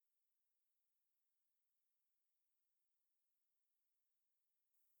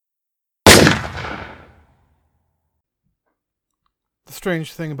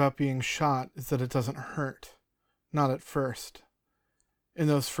strange thing about being shot is that it doesn't hurt. Not at first. In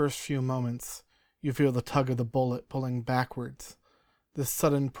those first few moments, you feel the tug of the bullet pulling backwards, this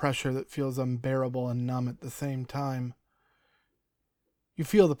sudden pressure that feels unbearable and numb at the same time. You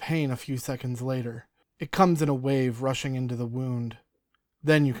feel the pain a few seconds later. It comes in a wave rushing into the wound.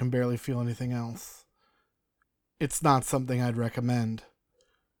 Then you can barely feel anything else. It's not something I'd recommend.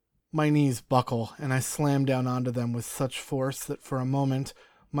 My knees buckle, and I slam down onto them with such force that for a moment,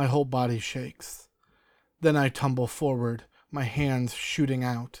 my whole body shakes. Then I tumble forward, my hands shooting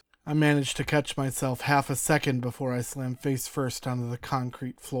out. I manage to catch myself half a second before I slam face first onto the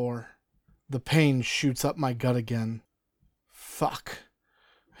concrete floor. The pain shoots up my gut again. Fuck.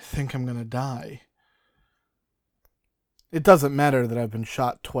 I think I'm gonna die. It doesn't matter that I've been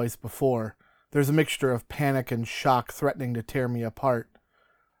shot twice before. There's a mixture of panic and shock threatening to tear me apart.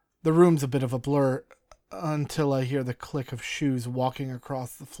 The room's a bit of a blur until I hear the click of shoes walking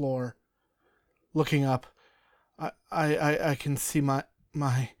across the floor. Looking up, I can see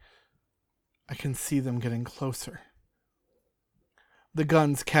I can see them getting closer. The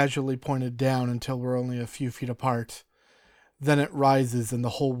gun's casually pointed down until we're only a few feet apart. Then it rises and the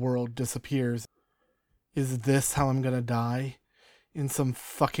whole world disappears. Is this how I'm gonna die? In some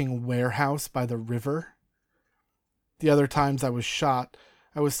fucking warehouse by the river? The other times I was shot,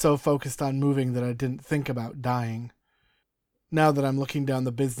 I was so focused on moving that I didn't think about dying. Now that I'm looking down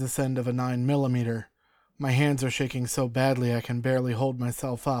the business end of a 9mm, my hands are shaking so badly I can barely hold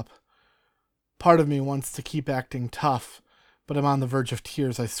myself up. Part of me wants to keep acting tough, but I'm on the verge of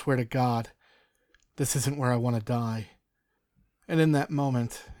tears, I swear to God. This isn't where I want to die. And in that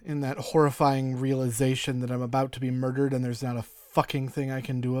moment, in that horrifying realization that I'm about to be murdered and there's not a fucking thing I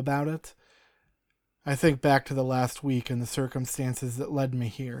can do about it, I think back to the last week and the circumstances that led me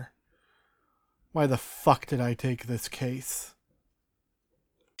here. Why the fuck did I take this case?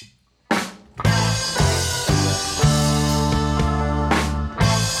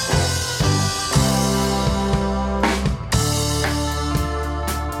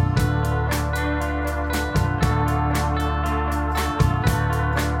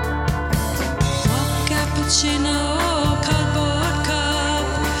 Cardboard cup,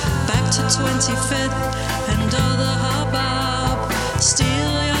 back to 25th and all the hubbub, steel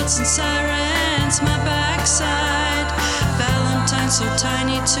yachts and sirens, my backside, Valentine so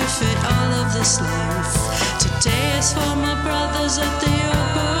tiny to fit all of this life. Today is for my brothers at the old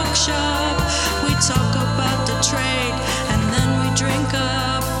bookshop. We talk about the trade and then we drink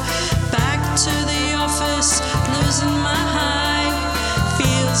up. Back to the office, losing my high,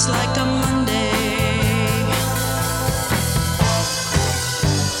 feels like a Monday.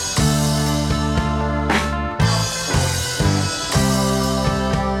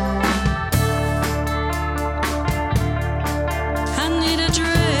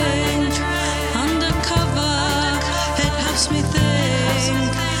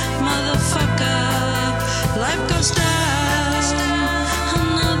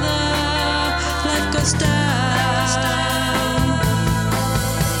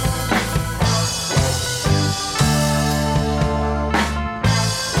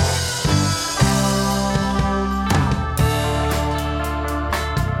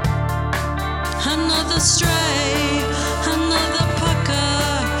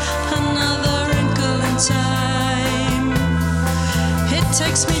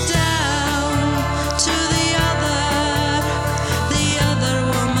 Takes me down to the other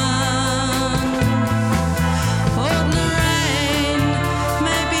woman. Old Lorraine,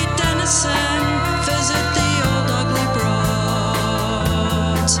 maybe Denison, visit the old ugly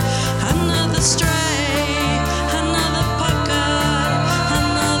broad. Another stray, another pucker,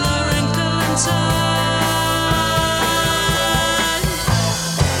 another wrinkle inside.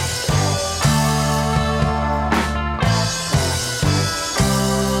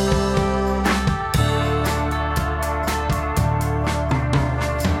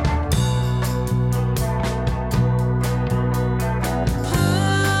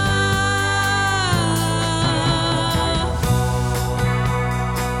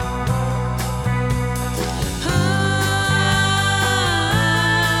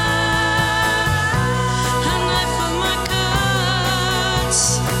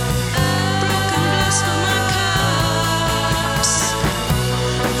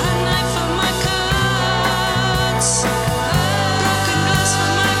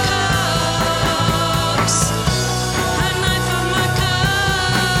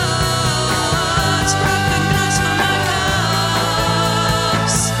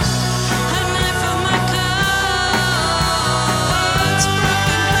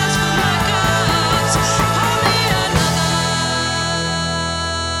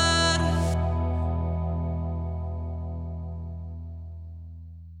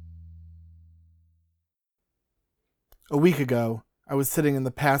 A week ago, I was sitting in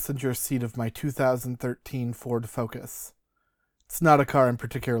the passenger seat of my 2013 Ford Focus. It's not a car I'm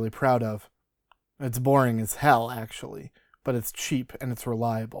particularly proud of. It's boring as hell, actually, but it's cheap and it's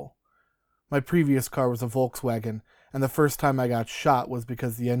reliable. My previous car was a Volkswagen, and the first time I got shot was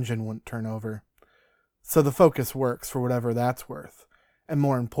because the engine wouldn't turn over. So the Focus works for whatever that's worth, and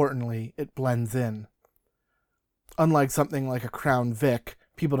more importantly, it blends in. Unlike something like a Crown Vic,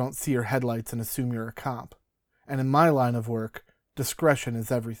 people don't see your headlights and assume you're a cop. And in my line of work, discretion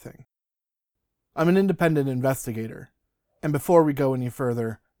is everything. I'm an independent investigator, and before we go any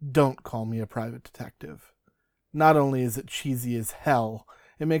further, don't call me a private detective. Not only is it cheesy as hell,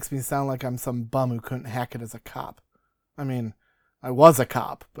 it makes me sound like I'm some bum who couldn't hack it as a cop. I mean, I was a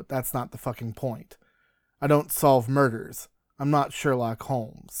cop, but that's not the fucking point. I don't solve murders. I'm not Sherlock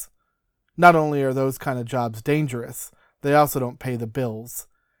Holmes. Not only are those kind of jobs dangerous, they also don't pay the bills.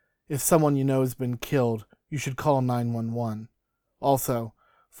 If someone you know has been killed, you should call 911. Also,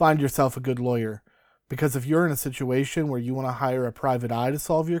 find yourself a good lawyer, because if you're in a situation where you want to hire a private eye to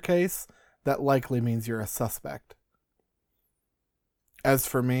solve your case, that likely means you're a suspect. As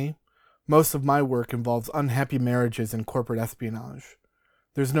for me, most of my work involves unhappy marriages and corporate espionage.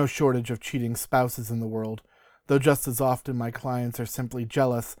 There's no shortage of cheating spouses in the world, though just as often my clients are simply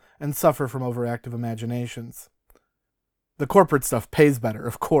jealous and suffer from overactive imaginations. The corporate stuff pays better,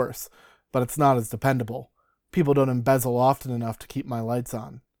 of course, but it's not as dependable. People don't embezzle often enough to keep my lights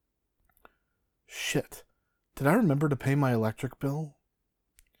on. Shit. Did I remember to pay my electric bill?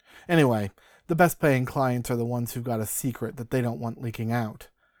 Anyway, the best paying clients are the ones who've got a secret that they don't want leaking out.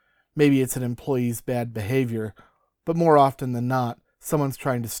 Maybe it's an employee's bad behavior, but more often than not, someone's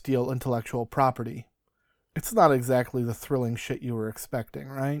trying to steal intellectual property. It's not exactly the thrilling shit you were expecting,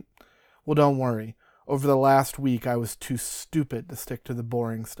 right? Well, don't worry. Over the last week, I was too stupid to stick to the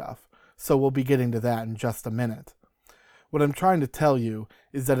boring stuff, so we'll be getting to that in just a minute. What I'm trying to tell you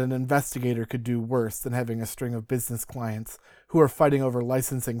is that an investigator could do worse than having a string of business clients who are fighting over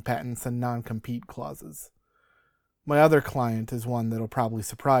licensing patents and non-compete clauses. My other client is one that'll probably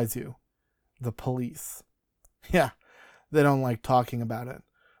surprise you. The police. Yeah, they don't like talking about it,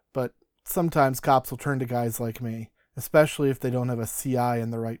 but sometimes cops will turn to guys like me, especially if they don't have a CI in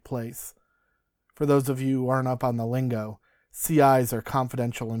the right place. For those of you who aren't up on the lingo, CIs are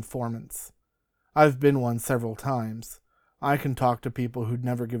confidential informants. I've been one several times. I can talk to people who'd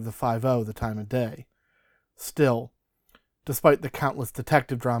never give the 5-0 the time of day. Still, despite the countless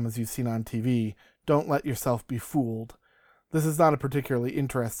detective dramas you've seen on TV, don't let yourself be fooled. This is not a particularly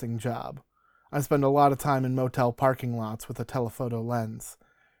interesting job. I spend a lot of time in motel parking lots with a telephoto lens.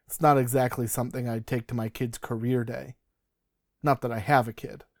 It's not exactly something I'd take to my kid's career day. Not that I have a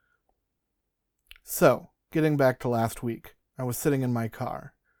kid. So, getting back to last week, I was sitting in my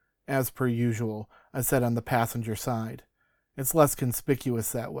car. As per usual, I sat on the passenger side. It's less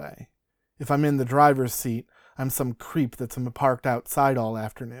conspicuous that way. If I'm in the driver's seat, I'm some creep that's been parked outside all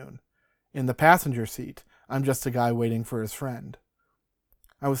afternoon. In the passenger seat, I'm just a guy waiting for his friend.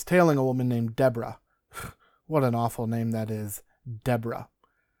 I was tailing a woman named Deborah. What an awful name that is, Deborah.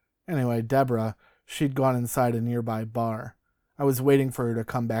 Anyway, Deborah, she'd gone inside a nearby bar. I was waiting for her to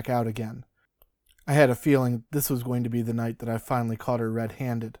come back out again. I had a feeling this was going to be the night that I finally caught her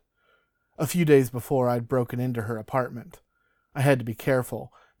red-handed. A few days before, I'd broken into her apartment. I had to be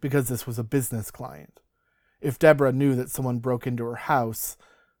careful, because this was a business client. If Deborah knew that someone broke into her house,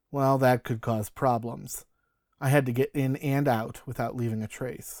 well, that could cause problems. I had to get in and out without leaving a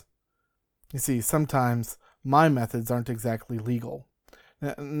trace. You see, sometimes my methods aren't exactly legal.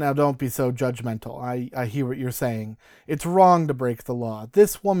 Now, don't be so judgmental. I hear what you're saying. It's wrong to break the law.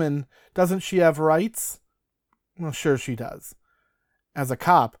 This woman, doesn't she have rights? Well, sure she does. As a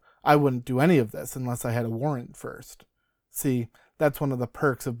cop, I wouldn't do any of this unless I had a warrant first. See, that's one of the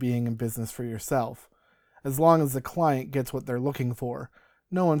perks of being in business for yourself. As long as the client gets what they're looking for,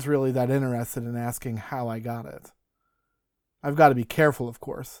 no one's really that interested in asking how I got it. I've got to be careful, of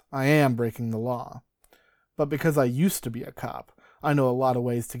course. I am breaking the law. But because I used to be a cop, I know a lot of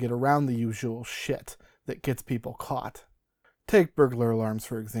ways to get around the usual shit that gets people caught. Take burglar alarms,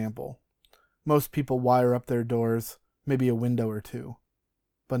 for example. Most people wire up their doors, maybe a window or two,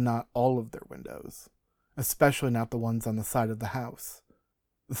 but not all of their windows, especially not the ones on the side of the house.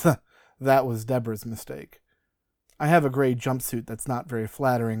 That was Deborah's mistake. I have a gray jumpsuit that's not very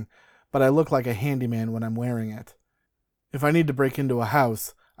flattering, but I look like a handyman when I'm wearing it. If I need to break into a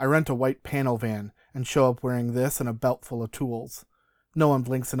house, I rent a white panel van and show up wearing this and a belt full of tools. No one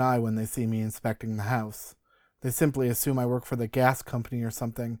blinks an eye when they see me inspecting the house. They simply assume I work for the gas company or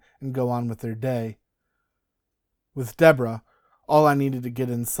something and go on with their day. With Deborah, all I needed to get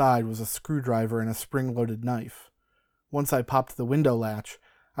inside was a screwdriver and a spring-loaded knife. Once I popped the window latch,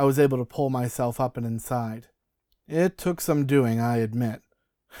 I was able to pull myself up and inside. It took some doing, I admit.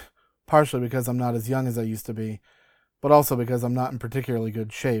 Partially because I'm not as young as I used to be, but also because I'm not in particularly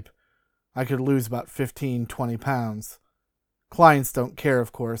good shape. I could lose about 15-20 pounds. Clients don't care,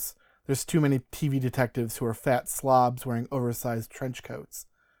 of course. There's too many TV detectives who are fat slobs wearing oversized trench coats.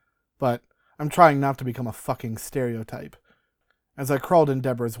 But I'm trying not to become a fucking stereotype. As I crawled in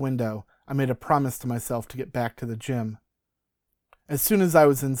Deborah's window, I made a promise to myself to get back to the gym. As soon as I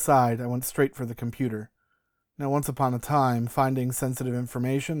was inside, I went straight for the computer. Now, once upon a time, finding sensitive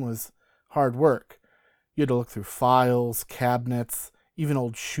information was hard work. You had to look through files, cabinets, even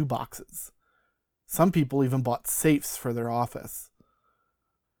old shoeboxes. Some people even bought safes for their office.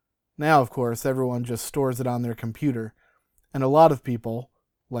 Now, of course, everyone just stores it on their computer, and a lot of people,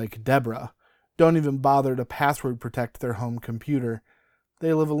 like Deborah, don't even bother to password protect their home computer.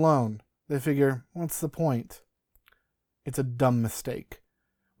 They live alone. They figure, what's the point? It's a dumb mistake.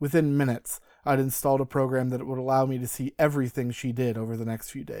 Within minutes, I'd installed a program that would allow me to see everything she did over the next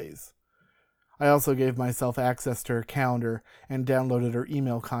few days. I also gave myself access to her calendar and downloaded her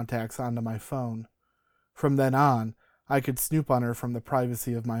email contacts onto my phone. From then on, I could snoop on her from the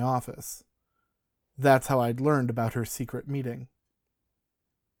privacy of my office. That's how I'd learned about her secret meeting.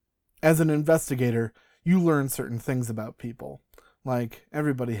 As an investigator, you learn certain things about people. Like,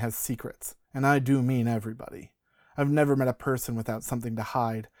 everybody has secrets, and I do mean everybody. I've never met a person without something to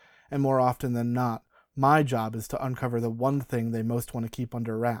hide, and more often than not, my job is to uncover the one thing they most want to keep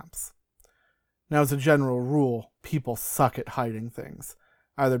under wraps. Now, as a general rule, people suck at hiding things,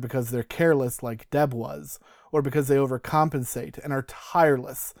 either because they're careless like Deb was, or because they overcompensate and are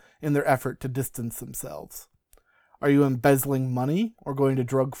tireless in their effort to distance themselves. Are you embezzling money or going to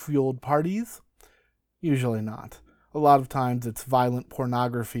drug-fueled parties? Usually not. A lot of times it's violent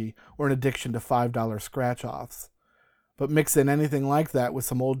pornography or an addiction to $5 scratch-offs. But mix in anything like that with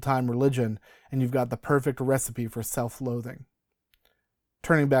some old-time religion, and you've got the perfect recipe for self-loathing.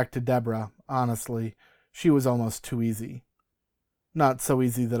 Turning back to Deborah, honestly, she was almost too easy. Not so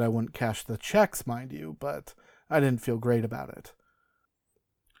easy that I wouldn't cash the checks, mind you, but I didn't feel great about it.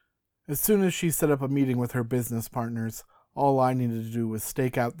 As soon as she set up a meeting with her business partners, all I needed to do was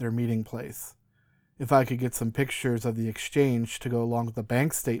stake out their meeting place. If I could get some pictures of the exchange to go along with the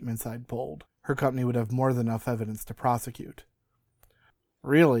bank statements I'd pulled, her company would have more than enough evidence to prosecute.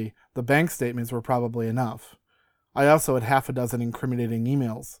 Really, the bank statements were probably enough. I also had half a dozen incriminating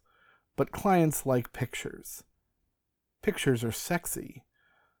emails, but clients like pictures. Pictures are sexy.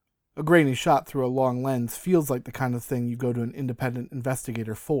 A grainy shot through a long lens feels like the kind of thing you go to an independent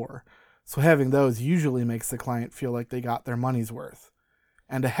investigator for, so having those usually makes the client feel like they got their money's worth.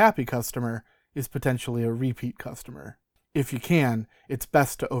 And a happy customer is potentially a repeat customer. If you can, it's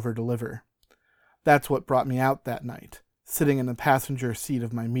best to over-deliver. That's what brought me out that night, sitting in the passenger seat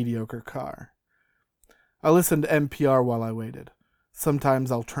of my mediocre car. I listened to NPR while I waited.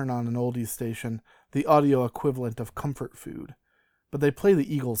 Sometimes I'll turn on an oldies station, the audio equivalent of comfort food, but they play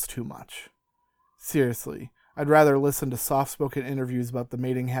the Eagles too much. Seriously, I'd rather listen to soft-spoken interviews about the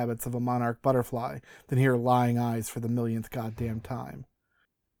mating habits of a monarch butterfly than hear lying eyes for the millionth goddamn time.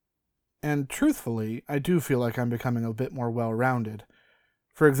 And truthfully, I do feel like I'm becoming a bit more well-rounded.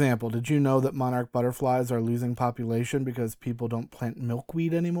 For example, did you know that monarch butterflies are losing population because people don't plant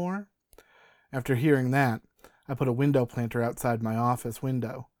milkweed anymore? After hearing that, I put a window planter outside my office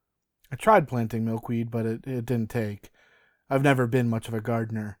window. I tried planting milkweed, but it didn't take. I've never been much of a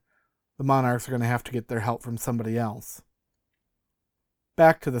gardener. The monarchs are going to have to get their help from somebody else.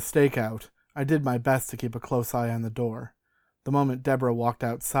 Back to the stakeout, I did my best to keep a close eye on the door. The moment Deborah walked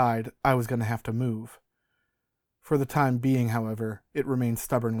outside, I was going to have to move. For the time being, however, it remained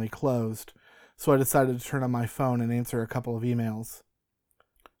stubbornly closed, so I decided to turn on my phone and answer a couple of emails.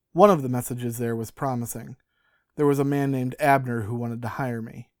 One of the messages there was promising. There was a man named Abner who wanted to hire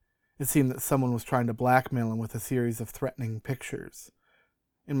me. It seemed that someone was trying to blackmail him with a series of threatening pictures.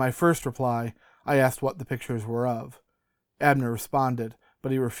 In my first reply, I asked what the pictures were of. Abner responded,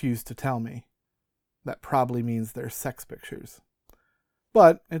 but he refused to tell me. That probably means they're sex pictures.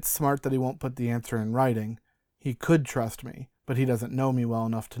 But it's smart that he won't put the answer in writing. He could trust me, but he doesn't know me well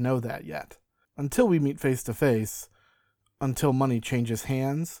enough to know that yet. Until we meet face to face, until money changes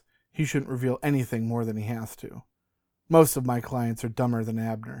hands, he shouldn't reveal anything more than he has to. Most of my clients are dumber than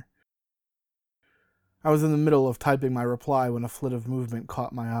Abner. I was in the middle of typing my reply when a flit of movement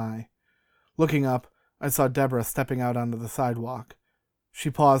caught my eye. Looking up, I saw Deborah stepping out onto the sidewalk.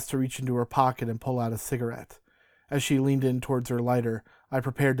 She paused to reach into her pocket and pull out a cigarette. As she leaned in towards her lighter, I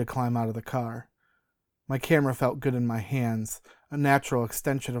prepared to climb out of the car. My camera felt good in my hands, a natural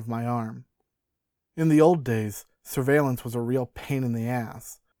extension of my arm. In the old days, Surveillance was a real pain in the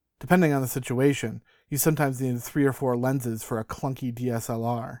ass. Depending on the situation, you sometimes needed 3 or 4 lenses for a clunky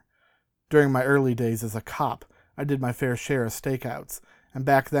DSLR. During my early days as a cop, I did my fair share of stakeouts, and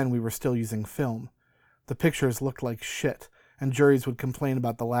back then we were still using film. The pictures looked like shit, and juries would complain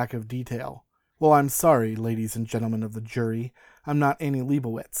about the lack of detail. Well, I'm sorry, ladies and gentlemen of the jury, I'm not Annie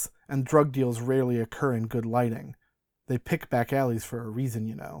Leibovitz, and drug deals rarely occur in good lighting. They pick back alleys for a reason,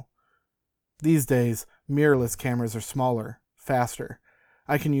 you know. These days, mirrorless cameras are smaller, faster.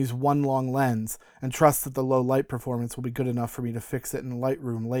 I can use one long lens and trust that the low light performance will be good enough for me to fix it in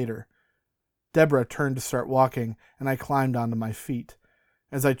Lightroom later. Deborah turned to start walking, and I climbed onto my feet.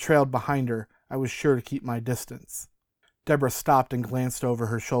 As I trailed behind her, I was sure to keep my distance. Deborah stopped and glanced over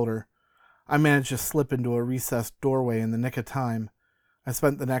her shoulder. I managed to slip into a recessed doorway in the nick of time. I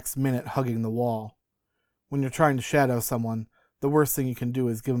spent the next minute hugging the wall. When you're trying to shadow someone, the worst thing you can do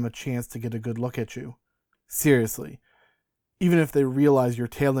is give them a chance to get a good look at you. Seriously. Even if they realize you're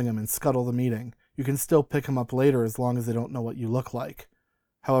tailing them and scuttle the meeting, you can still pick them up later as long as they don't know what you look like.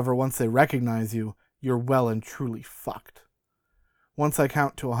 However, once they recognize you, you're well and truly fucked. Once I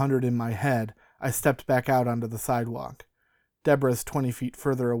count to 100 in my head, I stepped back out onto the sidewalk. Deborah's 20 feet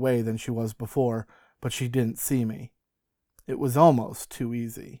further away than she was before, but she didn't see me. It was almost too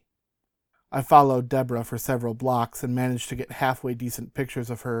easy. I followed Deborah for several blocks and managed to get halfway decent pictures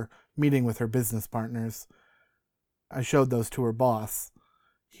of her meeting with her business partners. I showed those to her boss.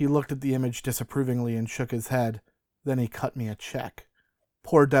 He looked at the image disapprovingly and shook his head. Then he cut me a check.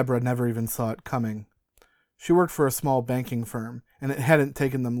 Poor Deborah never even saw it coming. She worked for a small banking firm, and it hadn't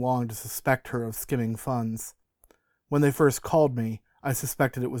taken them long to suspect her of skimming funds. When they first called me, I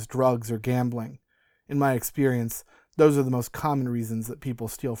suspected it was drugs or gambling. In my experience, those are the most common reasons that people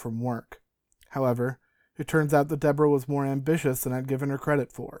steal from work. However, it turns out that Deborah was more ambitious than I'd given her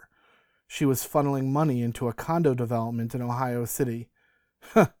credit for. She was funneling money into a condo development in Ohio City.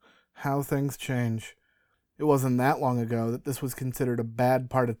 How things change. It wasn't that long ago that this was considered a bad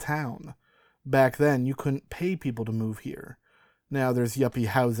part of town. Back then, you couldn't pay people to move here. Now there's yuppie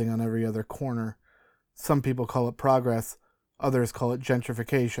housing on every other corner. Some people call it progress, others call it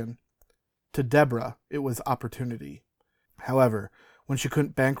gentrification. To Deborah, it was opportunity. However, when she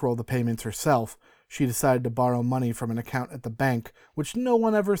couldn't bankroll the payments herself, she decided to borrow money from an account at the bank, which no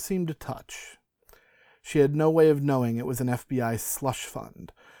one ever seemed to touch. She had no way of knowing it was an FBI slush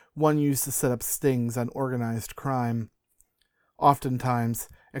fund, one used to set up stings on organized crime. Oftentimes,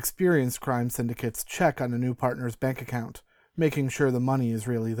 experienced crime syndicates check on a new partner's bank account, making sure the money is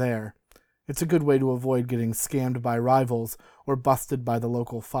really there. It's a good way to avoid getting scammed by rivals or busted by the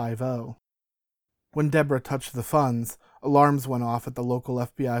local 5-0. When Deborah touched the funds, alarms went off at the local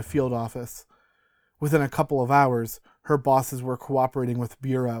FBI field office. Within a couple of hours, her bosses were cooperating with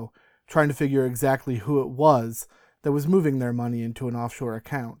Bureau, trying to figure exactly who it was that was moving their money into an offshore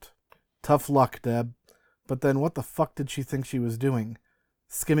account. Tough luck, Deb. But then what the fuck did she think she was doing?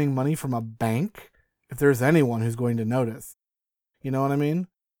 Skimming money from a bank? If there's anyone who's going to notice. You know what I mean?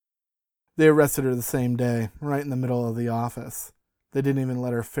 They arrested her the same day, right in the middle of the office. They didn't even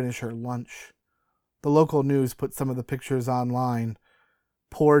let her finish her lunch. The local news put some of the pictures online.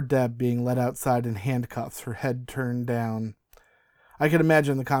 Poor Deb being led outside in handcuffs, her head turned down. I can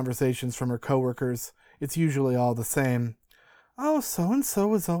imagine the conversations from her coworkers. It's usually all the same. Oh, so-and-so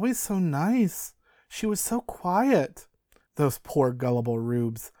was always so nice. She was so quiet. Those poor gullible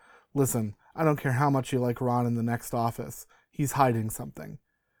rubes. Listen, I don't care how much you like Ron in the next office. He's hiding something.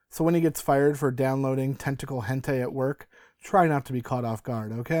 So when he gets fired for downloading tentacle hentai at work, try not to be caught off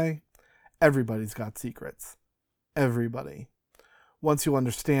guard, okay? Everybody's got secrets. Everybody. Once you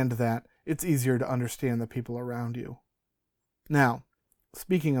understand that, it's easier to understand the people around you. Now,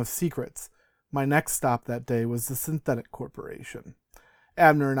 speaking of secrets, my next stop that day was the Synthetic Corporation.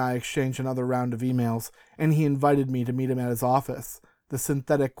 Abner and I exchanged another round of emails, and he invited me to meet him at his office, the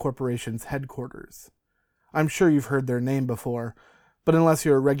Synthetic Corporation's headquarters. I'm sure you've heard their name before, but unless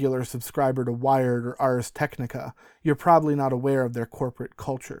you're a regular subscriber to Wired or Ars Technica, you're probably not aware of their corporate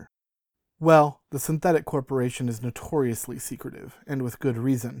culture. Well, the Synthetic Corporation is notoriously secretive, and with good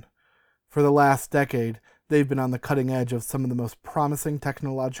reason. For the last decade, they've been on the cutting edge of some of the most promising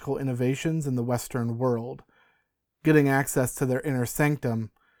technological innovations in the Western world. Getting access to their inner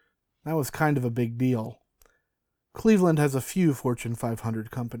sanctum, that was kind of a big deal. Cleveland has a few Fortune 500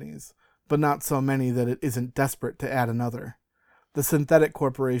 companies, but not so many that it isn't desperate to add another. The Synthetic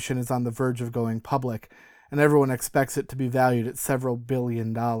Corporation is on the verge of going public, and everyone expects it to be valued at several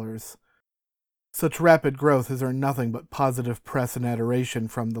 $billion. Such rapid growth has earned nothing but positive press and adoration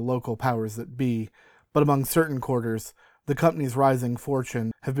from the local powers that be, but among certain quarters, the company's rising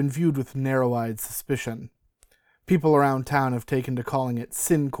fortune have been viewed with narrow-eyed suspicion. People around town have taken to calling it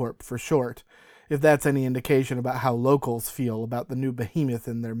SynCorp for short, if that's any indication about how locals feel about the new behemoth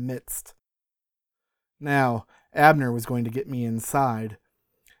in their midst. Now, Abner was going to get me inside.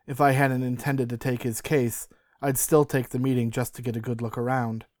 If I hadn't intended to take his case, I'd still take the meeting just to get a good look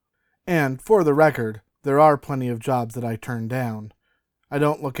around. And, for the record, there are plenty of jobs that I turn down. I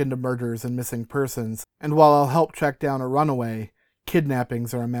don't look into murders and missing persons, and while I'll help track down a runaway,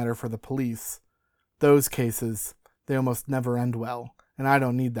 kidnappings are a matter for the police. Those cases, they almost never end well, and I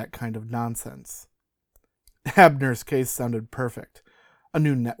don't need that kind of nonsense. Abner's case sounded perfect. A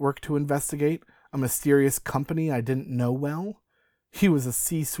new network to investigate, a mysterious company I didn't know well. He was a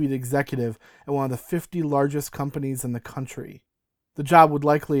C-suite executive at one of the 50 largest companies in the country. The job would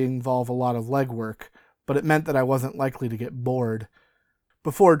likely involve a lot of legwork, but it meant that I wasn't likely to get bored.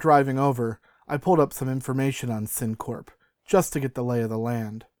 Before driving over, I pulled up some information on SynCorp, just to get the lay of the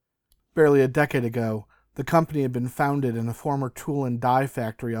land. Barely a decade ago, the company had been founded in a former tool and die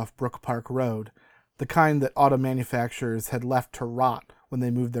factory off Brook Park Road, the kind that auto manufacturers had left to rot when they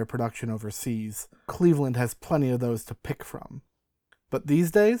moved their production overseas. Cleveland has plenty of those to pick from. But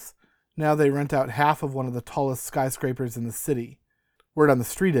these days, now they rent out half of one of the tallest skyscrapers in the city. Word on the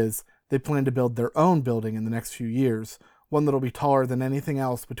street is they plan to build their own building in the next few years, one that'll be taller than anything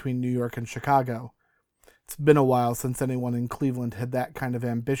else between New York and Chicago. It's been a while since anyone in Cleveland had that kind of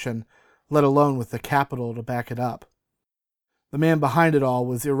ambition, let alone with the capital to back it up. The man behind it all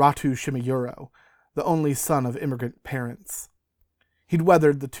was Iratu Shimeyuro, the only son of immigrant parents. He'd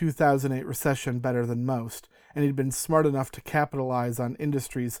weathered the 2008 recession better than most, and he'd been smart enough to capitalize on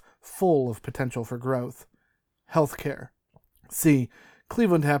industries full of potential for growth. Healthcare. See,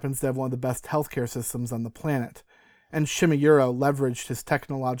 Cleveland happens to have one of the best healthcare systems on the planet, and Shimeyuro leveraged his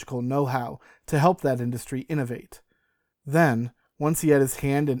technological know-how to help that industry innovate. Then, once he had his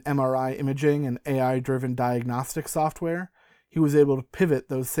hand in MRI imaging and AI-driven diagnostic software, he was able to pivot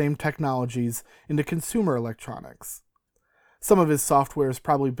those same technologies into consumer electronics. Some of his software is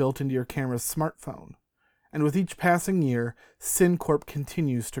probably built into your camera's smartphone. And with each passing year, SynCorp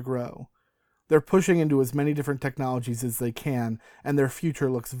continues to grow. They're pushing into as many different technologies as they can, and their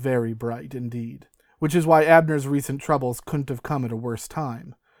future looks very bright indeed. Which is why Abner's recent troubles couldn't have come at a worse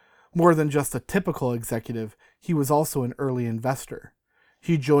time. More than just a typical executive, he was also an early investor.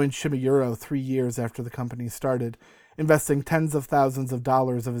 He joined Shimeyuro 3 years after the company started, investing tens of thousands of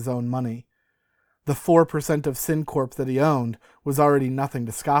dollars of his own money. The 4% of SynCorp that he owned was already nothing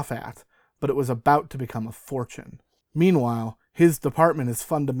to scoff at, but it was about to become a fortune. Meanwhile, his department is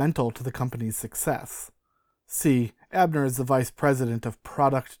fundamental to the company's success. See, Abner is the vice president of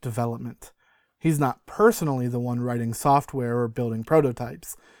product development. He's not personally the one writing software or building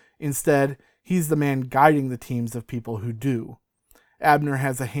prototypes. Instead, he's the man guiding the teams of people who do. Abner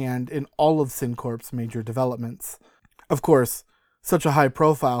has a hand in all of SynCorp's major developments. Of course, such a high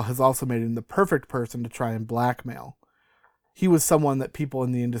profile has also made him the perfect person to try and blackmail. He was someone that people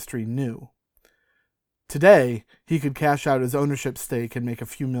in the industry knew. Today, he could cash out his ownership stake and make a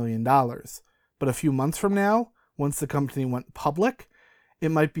few $1,000,000. But a few months from now, once the company went public, it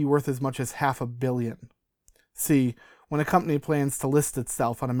might be worth as much as $500 million. See, when a company plans to list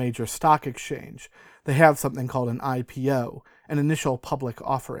itself on a major stock exchange, they have something called an IPO, an initial public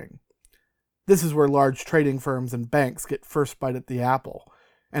offering. This is where large trading firms and banks get first bite at the apple,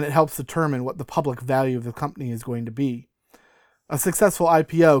 and it helps determine what the public value of the company is going to be. A successful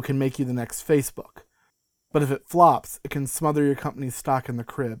IPO can make you the next Facebook, but if it flops, it can smother your company's stock in the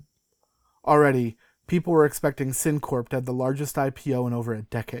crib. Already, people were expecting SynCorp to have the largest IPO in over a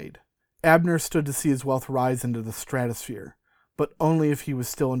decade. Abner stood to see his wealth rise into the stratosphere, but only if he was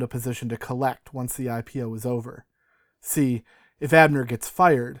still in a position to collect once the IPO was over. See, if Abner gets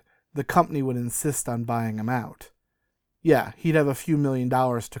fired, the company would insist on buying him out. Yeah, he'd have a few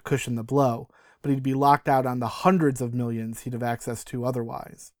 $1,000,000 to cushion the blow, but he'd be locked out on the hundreds of millions he'd have access to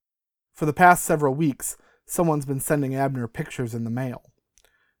otherwise. For the past several weeks, someone's been sending Abner pictures in the mail.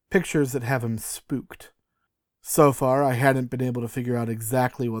 Pictures that have him spooked. So far, I hadn't been able to figure out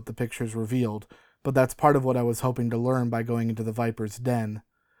exactly what the pictures revealed, but that's part of what I was hoping to learn by going into the Viper's den.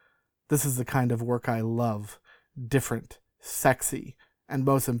 This is the kind of work I love. Different, sexy, and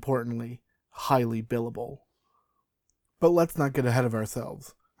most importantly, highly billable. But let's not get ahead of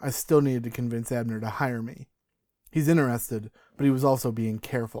ourselves. I still needed to convince Abner to hire me. He's interested, but he was also being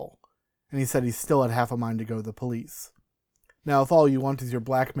careful. And he said he still had half a mind to go to the police. Now, if all you want is your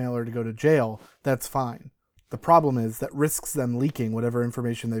blackmailer to go to jail, that's fine. The problem is that risks them leaking whatever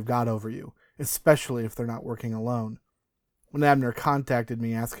information they've got over you, especially if they're not working alone. When Abner contacted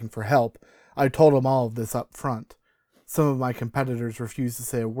me asking for help, I told him all of this up front. Some of my competitors refused to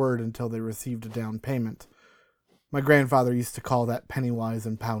say a word until they received a down payment. My grandfather used to call that penny wise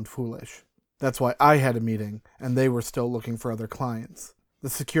and pound foolish. That's why I had a meeting, and they were still looking for other clients. The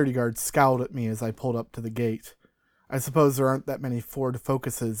security guard scowled at me as I pulled up to the gate. I suppose there aren't that many Ford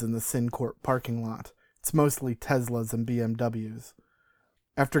Focuses in the Syncorp parking lot. It's mostly Teslas and BMWs.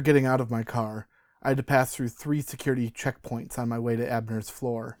 After getting out of my car, I had to pass through 3 security checkpoints on my way to Abner's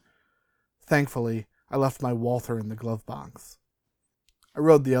floor. Thankfully, I left my Walther in the glove box. I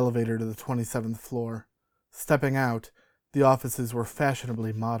rode the elevator to the 27th floor. Stepping out, the offices were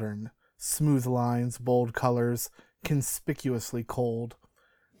fashionably modern. Smooth lines, bold colors, conspicuously cold.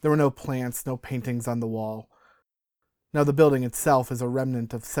 There were no plants, no paintings on the wall. Now the building itself is a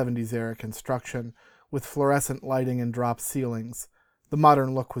remnant of 70s-era construction, with fluorescent lighting and drop ceilings. The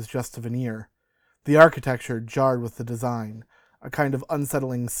modern look was just a veneer. The architecture jarred with the design, a kind of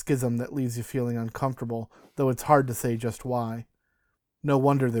unsettling schism that leaves you feeling uncomfortable, though it's hard to say just why. No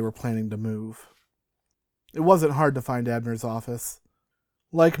wonder they were planning to move. It wasn't hard to find Abner's office.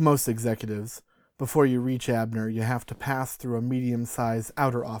 Like most executives, before you reach Abner, you have to pass through a medium-sized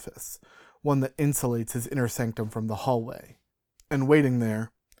outer office, one that insulates his inner sanctum from the hallway. And waiting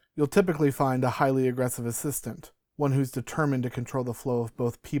there, you'll typically find a highly aggressive assistant, one who's determined to control the flow of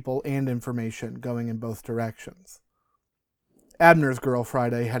both people and information going in both directions. Abner's girl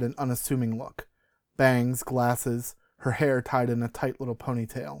Friday had an unassuming look. Bangs, glasses, her hair tied in a tight little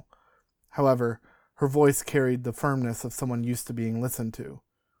ponytail. However, her voice carried the firmness of someone used to being listened to.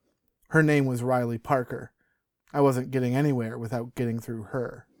 Her name was Riley Parker. I wasn't getting anywhere without getting through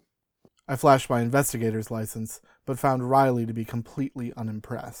her. I flashed my investigator's license, but found Riley to be completely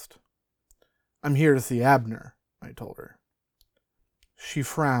unimpressed. "I'm here to see Abner," I told her. She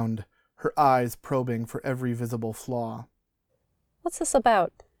frowned, her eyes probing for every visible flaw. "What's this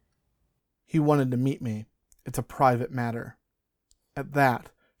about?" "He wanted to meet me. It's a private matter." At that,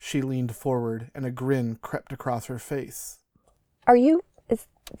 she leaned forward, and a grin crept across her face. Is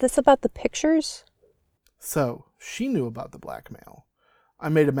this about the pictures?" So, she knew about the blackmail. I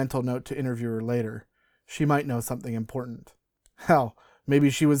made a mental note to interview her later. She might know something important. Hell,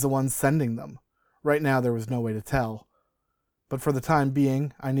 maybe she was the one sending them. Right now there was no way to tell. But for the time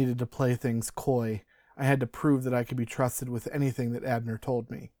being, I needed to play things coy. I had to prove that I could be trusted with anything that Abner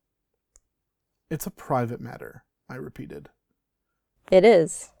told me. "It's a private matter," I repeated. "It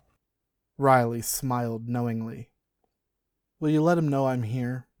is." Riley smiled knowingly. "Will you let him know I'm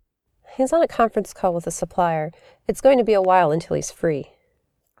here?" "He's on a conference call with a supplier. It's going to be a while until he's free."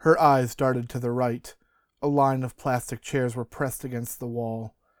 Her eyes darted to the right. A line of plastic chairs were pressed against the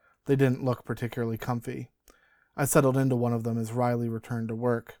wall. They didn't look particularly comfy. I settled into one of them as Riley returned to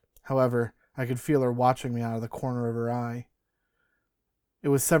work. However, I could feel her watching me out of the corner of her eye. It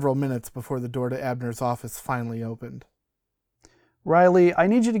was several minutes before the door to Abner's office finally opened. "Riley, I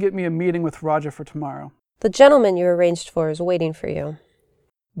need you to get me a meeting with Roger for tomorrow." "The gentleman you arranged for is waiting for you."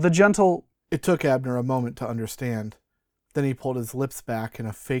 It took Abner a moment to understand. Then he pulled his lips back in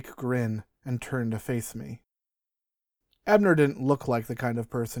a fake grin and turned to face me. Abner didn't look like the kind of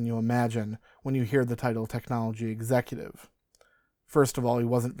person you imagine when you hear the title technology executive. First of all, he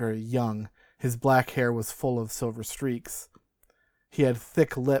wasn't very young. His black hair was full of silver streaks. He had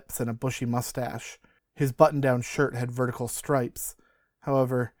thick lips and a bushy mustache. His button-down shirt had vertical stripes.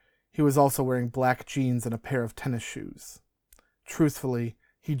 However, he was also wearing black jeans and a pair of tennis shoes. Truthfully,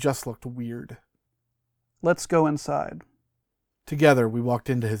 he just looked weird. "Let's go inside." Together, we walked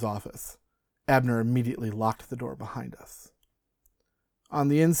into his office. Abner immediately locked the door behind us. On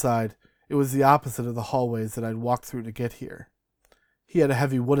the inside, it was the opposite of the hallways that I'd walked through to get here. He had a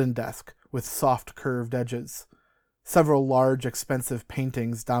heavy wooden desk with soft curved edges. Several large, expensive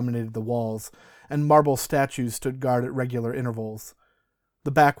paintings dominated the walls, and marble statues stood guard at regular intervals.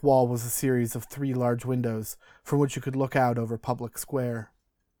 The back wall was a series of 3 large windows, from which you could look out over Public Square.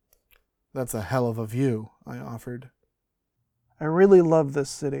 "That's a hell of a view," I offered. "I really love this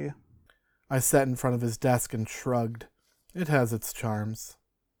city." I sat in front of his desk and shrugged. It has its charms.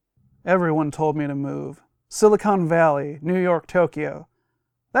 "Everyone told me to move. Silicon Valley, New York, Tokyo.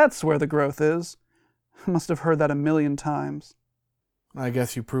 That's where the growth is. I must have heard that a million times." I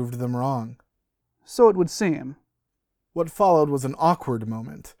guess you proved them wrong. "So it would seem." What followed was an awkward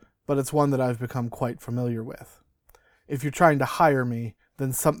moment, but it's one that I've become quite familiar with. If you're trying to hire me,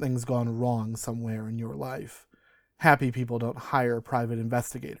 then something's gone wrong somewhere in your life. Happy people don't hire private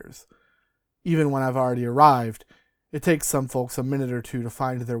investigators. Even when I've already arrived, it takes some folks a minute or two to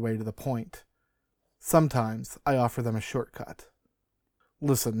find their way to the point. Sometimes I offer them a shortcut.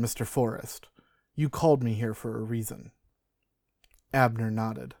 "Listen, Mr. Forrest, you called me here for a reason." Abner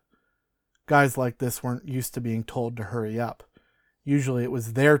nodded. Guys like this weren't used to being told to hurry up. Usually it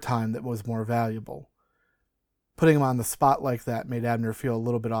was their time that was more valuable. Putting him on the spot like that made Abner feel a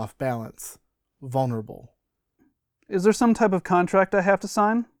little bit off balance. Vulnerable. Is there some type of contract I have to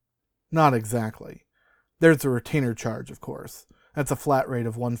sign? Not exactly. There's a retainer charge, of course. That's a flat rate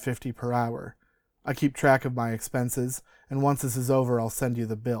of $150 per hour. I keep track of my expenses, and once this is over, I'll send you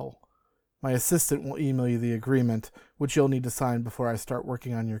the bill. My assistant will email you the agreement, which you'll need to sign before I start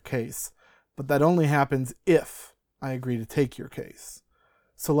working on your case. But that only happens if I agree to take your case.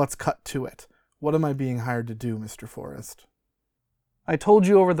 So let's cut to it. What am I being hired to do, Mr. Forrest? I told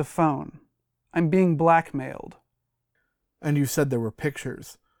you over the phone. I'm being blackmailed. And you said there were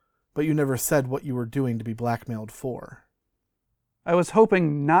pictures, but you never said what you were doing to be blackmailed for. I was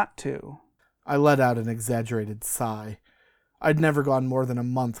hoping not to. I let out an exaggerated sigh. I'd never gone more than a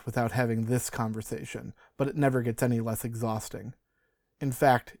month without having this conversation, but it never gets any less exhausting. In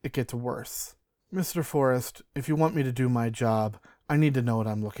fact, it gets worse. Mr. Forrest, if you want me to do my job, I need to know what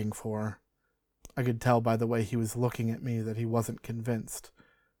I'm looking for. I could tell by the way he was looking at me that he wasn't convinced.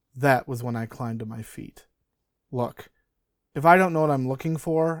 That was when I climbed to my feet. Look, if I don't know what I'm looking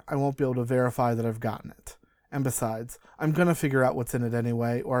for, I won't be able to verify that I've gotten it. And besides, I'm going to figure out what's in it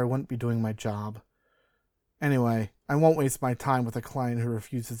anyway, or I wouldn't be doing my job. Anyway, I won't waste my time with a client who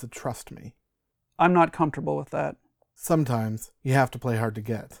refuses to trust me. I'm not comfortable with that. Sometimes you have to play hard to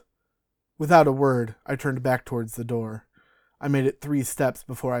get. Without a word, I turned back towards the door. I made it 3 steps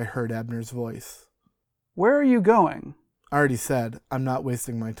before I heard Abner's voice. Where are you going? I already said I'm not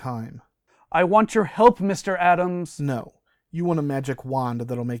wasting my time. I want your help, Mr. Adams. No, you want a magic wand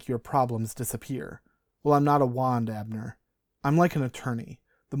that'll make your problems disappear. Well, I'm not a wand, Abner. I'm like an attorney.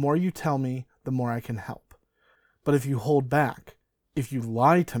 The more you tell me, the more I can help. But if you hold back, if you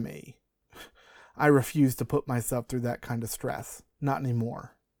lie to me, I refuse to put myself through that kind of stress. Not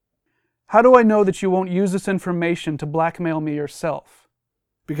anymore. How do I know that you won't use this information to blackmail me yourself?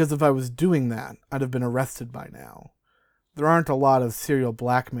 Because if I was doing that, I'd have been arrested by now. There aren't a lot of serial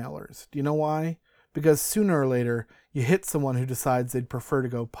blackmailers. Do you know why? Because sooner or later, you hit someone who decides they'd prefer to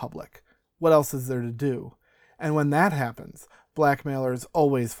go public. What else is there to do? And when that happens, blackmailers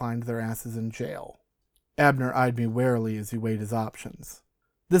always find their asses in jail. Abner eyed me warily as he weighed his options.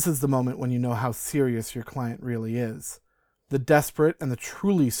 This is the moment when you know how serious your client really is. The desperate and the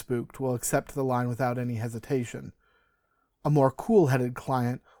truly spooked will accept the line without any hesitation. A more cool-headed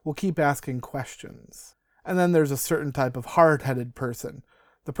client will keep asking questions. And then there's a certain type of hard-headed person,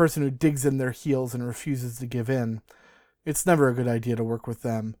 the person who digs in their heels and refuses to give in. It's never a good idea to work with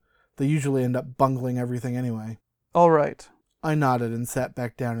them. They usually end up bungling everything anyway. All right. I nodded and sat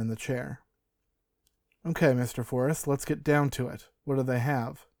back down in the chair. Okay, Mr. Forrest, let's get down to it. What do they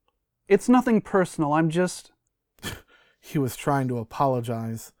have? It's nothing personal. I'm just... He was trying to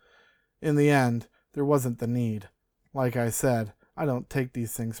apologize. In the end, there wasn't the need. Like I said, I don't take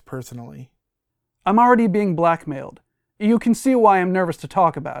these things personally. I'm already being blackmailed. You can see why I'm nervous to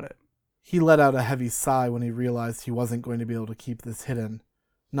talk about it. He let out a heavy sigh when he realized he wasn't going to be able to keep this hidden.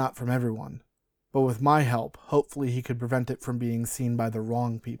 Not from everyone. But with my help, hopefully he could prevent it from being seen by the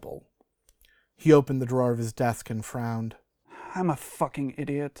wrong people. He opened the drawer of his desk and frowned. I'm a fucking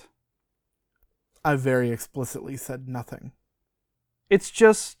idiot. I very explicitly said nothing. It's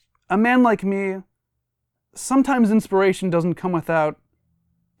just, a man like me, sometimes inspiration doesn't come without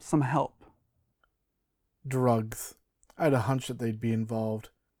some help. Drugs. I had a hunch that they'd be involved.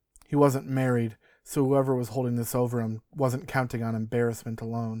 He wasn't married, so whoever was holding this over him wasn't counting on embarrassment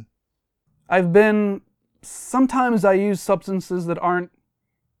alone. Sometimes I use substances that aren't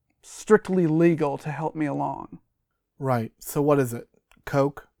strictly legal to help me along. Right, so what is it?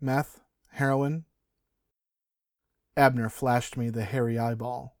 Coke? Meth? Heroin? Abner flashed me the hairy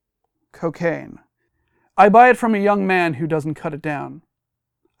eyeball. Cocaine. I buy it from a young man who doesn't cut it down.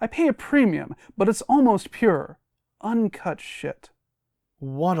 I pay a premium, but it's almost pure, uncut shit.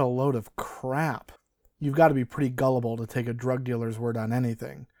 What a load of crap. You've got to be pretty gullible to take a drug dealer's word on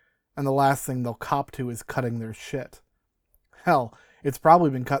anything, and the last thing they'll cop to is cutting their shit. Hell, it's probably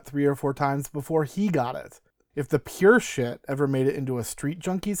been cut 3 or 4 times before he got it. If the pure shit ever made it into a street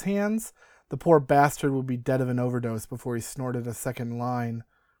junkie's hands, the poor bastard would be dead of an overdose before he snorted a second line.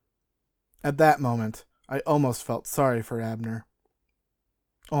 At that moment, I almost felt sorry for Abner.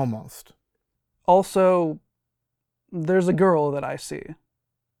 Almost. Also, there's a girl that I see.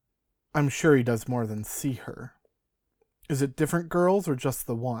 I'm sure he does more than see her. Is it different girls or just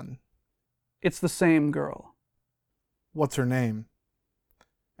the one? It's the same girl. What's her name?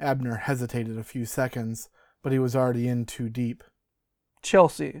 Abner hesitated a few seconds, but he was already in too deep.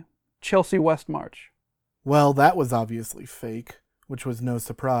 Chelsea Westmarch. Well, that was obviously fake, which was no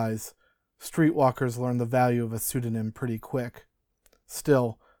surprise. Streetwalkers learn the value of a pseudonym pretty quick.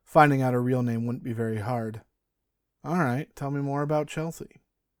 Still, finding out her real name wouldn't be very hard. All right, tell me more about Chelsea.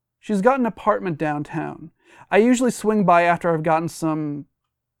 She's got an apartment downtown. I usually swing by after I've gotten some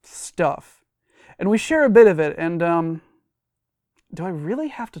stuff. And we share a bit of it, and, do I really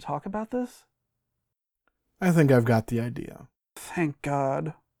have to talk about this? I think I've got the idea. Thank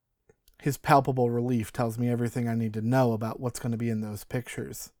God. His palpable relief tells me everything I need to know about what's going to be in those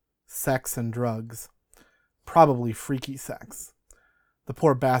pictures. Sex and drugs. Probably freaky sex. The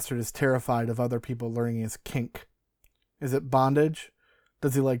poor bastard is terrified of other people learning his kink. Is it bondage?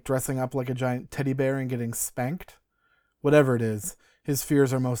 Does he like dressing up like a giant teddy bear and getting spanked? Whatever it is, his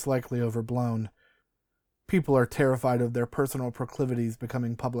fears are most likely overblown. People are terrified of their personal proclivities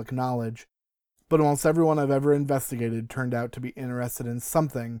becoming public knowledge, but almost everyone I've ever investigated turned out to be interested in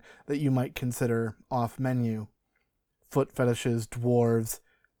something that you might consider off-menu. Foot fetishes, dwarves,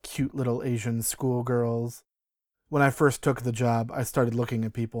 cute little Asian schoolgirls. When I first took the job, I started looking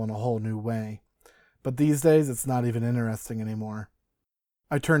at people in a whole new way. But these days, it's not even interesting anymore.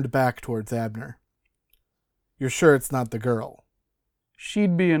 I turned back towards Abner. You're sure it's not the girl?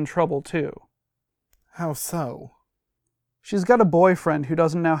 She'd be in trouble, too. How so? She's got a boyfriend who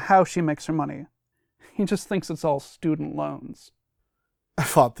doesn't know how she makes her money. He just thinks it's all student loans. I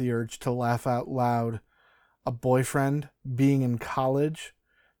fought the urge to laugh out loud. A boyfriend? Being in college?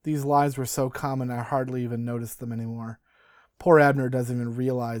 These lies were so common I hardly even noticed them anymore. Poor Abner doesn't even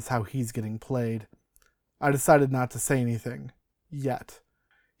realize how he's getting played. I decided not to say anything. Yet.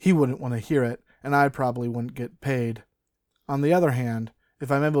 He wouldn't want to hear it, and I probably wouldn't get paid. On the other hand,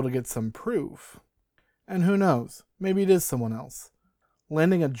 if I'm able to get some proof... And who knows, maybe it is someone else.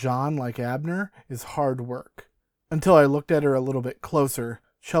 Landing a John like Abner is hard work. Until I looked at her a little bit closer,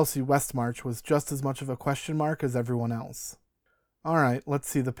 Chelsea Westmarch was just as much of a question mark as everyone else. All right, let's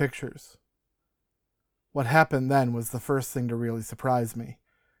see the pictures. What happened then was the first thing to really surprise me.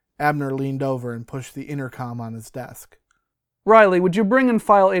 Abner leaned over and pushed the intercom on his desk. Riley, would you bring in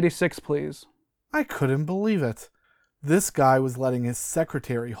file 86, please? I couldn't believe it. This guy was letting his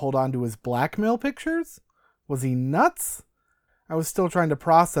secretary hold on to his blackmail pictures? Was he nuts? I was still trying to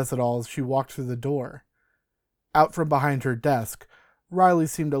process it all as she walked through the door. Out from behind her desk, Riley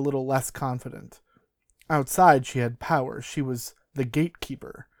seemed a little less confident. Outside, she had power. She was the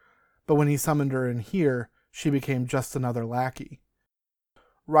gatekeeper. But when he summoned her in here, she became just another lackey.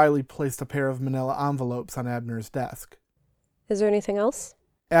 Riley placed a pair of manila envelopes on Abner's desk. Is there anything else?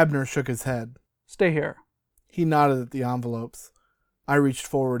 Abner shook his head. Stay here. He nodded at the envelopes. I reached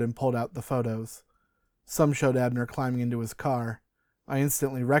forward and pulled out the photos. Some showed Abner climbing into his car. I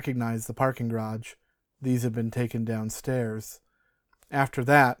instantly recognized the parking garage. These had been taken downstairs. After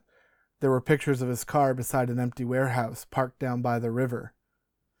that, there were pictures of his car beside an empty warehouse parked down by the river.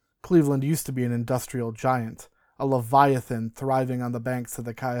 Cleveland used to be an industrial giant, a leviathan thriving on the banks of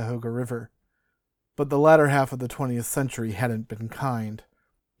the Cuyahoga River. But the latter half of the 20th century hadn't been kind.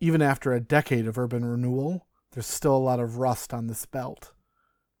 Even after a decade of urban renewal, there's still a lot of rust on this belt.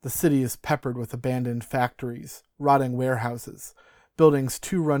 The city is peppered with abandoned factories, rotting warehouses, buildings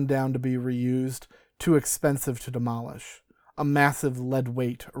too run down to be reused, too expensive to demolish, a massive lead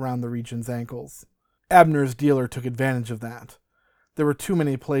weight around the region's ankles. Abner's dealer took advantage of that. There were too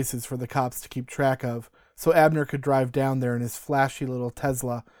many places for the cops to keep track of, so Abner could drive down there in his flashy little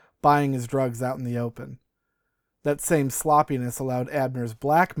Tesla, buying his drugs out in the open. That same sloppiness allowed Abner's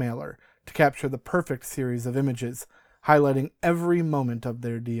blackmailer to capture the perfect series of images, highlighting every moment of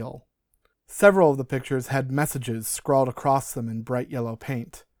their deal. Several of the pictures had messages scrawled across them in bright yellow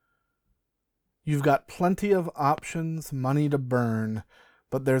paint. You've got plenty of options, money to burn,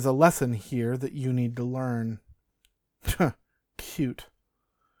 but there's a lesson here that you need to learn. Cute.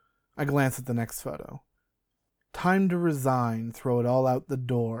 I glanced at the next photo. Time to resign, throw it all out the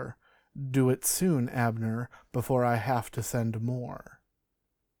door. Do it soon, Abner, before I have to send more.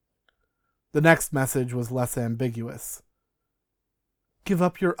 The next message was less ambiguous. Give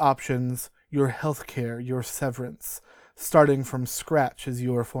up your options, your health care, your severance. Starting from scratch is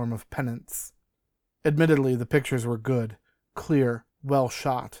your form of penance. Admittedly, the pictures were good, clear, well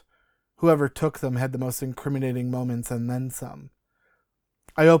shot. Whoever took them had the most incriminating moments and then some.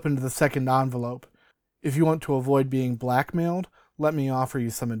 I opened the second envelope. If you want to avoid being blackmailed, let me offer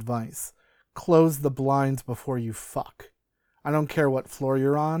you some advice. Close the blinds before you fuck. I don't care what floor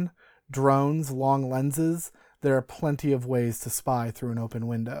you're on. Drones, long lenses, there are plenty of ways to spy through an open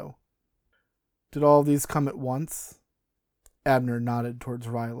window. Did all these come at once? Abner nodded towards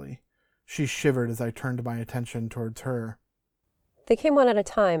Riley. She shivered as I turned my attention towards her. They came one at a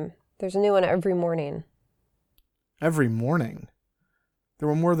time. There's a new one every morning. Every morning? There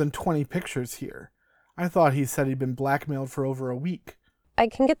were more than 20 pictures here. I thought he said he'd been blackmailed for over a week. I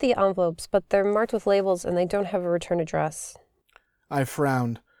can get the envelopes, but they're marked with labels and they don't have a return address. I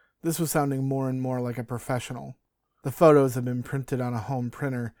frowned. This was sounding more and more like a professional. The photos had been printed on a home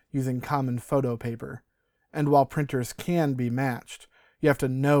printer using common photo paper, and while printers can be matched, you have to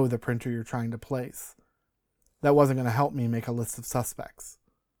know the printer you're trying to place. That wasn't going to help me make a list of suspects.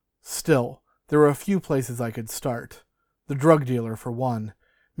 Still, there were a few places I could start. The drug dealer, for one.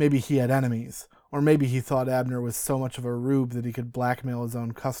 Maybe he had enemies, or maybe he thought Abner was so much of a rube that he could blackmail his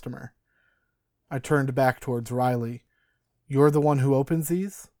own customer. I turned back towards Riley. You're the one who opens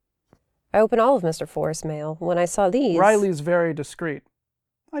these? I open all of Mr. Forrest's mail. When I saw these... Riley's very discreet.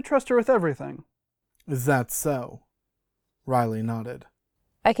 I trust her with everything. Is that so? Riley nodded.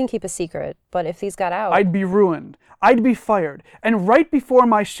 I can keep a secret, but if these got out... I'd be ruined. I'd be fired. And right before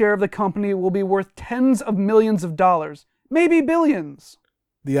my share of the company will be worth tens of millions of dollars, maybe billions.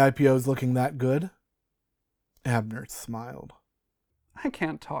 The IPO's looking that good? Abner smiled. I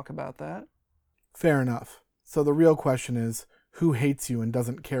can't talk about that. Fair enough. So the real question is, who hates you and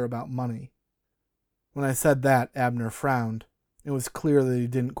doesn't care about money? When I said that, Abner frowned. It was clear that he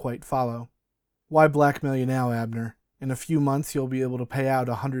didn't quite follow. Why blackmail you now, Abner? In a few months you'll be able to pay out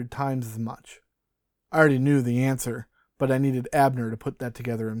 100 times as much. I already knew the answer, but I needed Abner to put that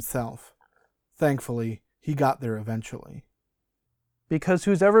together himself. Thankfully, he got there eventually. Because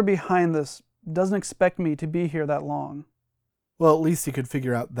who's ever behind this doesn't expect me to be here that long. Well, at least he could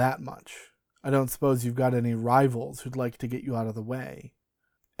figure out that much. I don't suppose you've got any rivals who'd like to get you out of the way.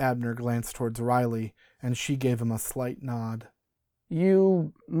 Abner glanced towards Riley, and she gave him a slight nod.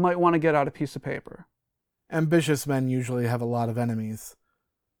 You might want to get out a piece of paper. Ambitious men usually have a lot of enemies.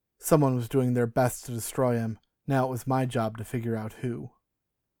 Someone was doing their best to destroy him. Now it was my job to figure out who.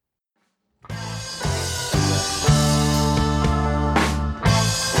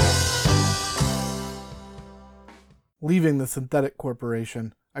 Leaving the synthetic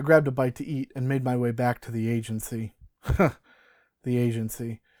corporation, I grabbed a bite to eat and made my way back to the agency. The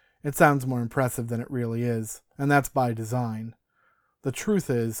agency. It sounds more impressive than it really is, and that's by design. The truth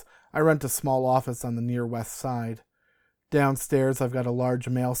is, I rent a small office on the near west side. Downstairs, I've got a large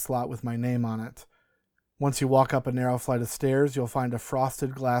mail slot with my name on it. Once you walk up a narrow flight of stairs, you'll find a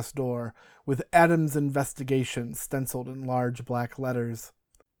frosted glass door with Adams Investigation stenciled in large black letters.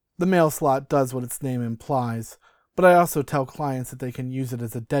 The mail slot does what its name implies, but I also tell clients that they can use it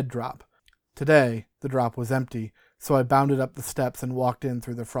as a dead drop. Today, the drop was empty, so I bounded up the steps and walked in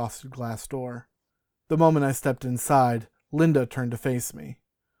through the frosted glass door. The moment I stepped inside, Linda turned to face me.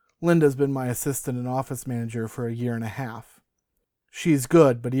 Linda's been my assistant and office manager for a year and a half. She's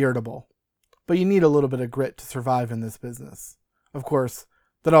good, but irritable. But you need a little bit of grit to survive in this business. Of course,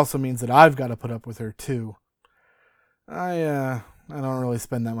 that also means that I've got to put up with her, too. I don't really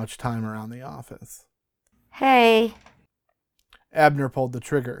spend that much time around the office. Hey. Abner pulled the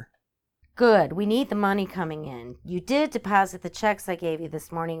trigger. Good. We need the money coming in. You did deposit the checks I gave you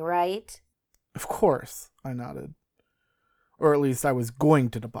this morning, right? Of course, I nodded. Or at least I was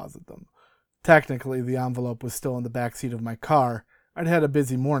going to deposit them. Technically, the envelope was still in the back seat of my car. I'd had a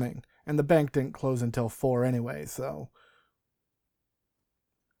busy morning, and the bank didn't close until 4 anyway, so...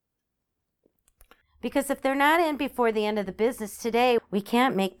 Because if they're not in before the end of the business today, we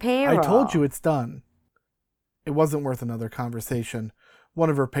can't make payroll. I told you it's done. It wasn't worth another conversation.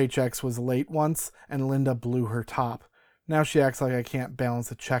 One of her paychecks was late once, and Linda blew her top. Now she acts like I can't balance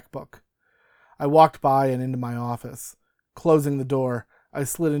a checkbook. I walked by and into my office. Closing the door, I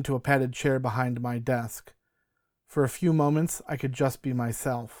slid into a padded chair behind my desk. For a few moments, I could just be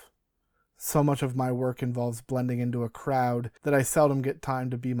myself. So much of my work involves blending into a crowd that I seldom get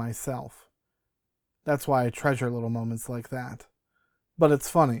time to be myself. That's why I treasure little moments like that. But it's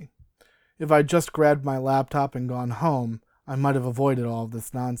funny. If I'd just grabbed my laptop and gone home, I might have avoided all of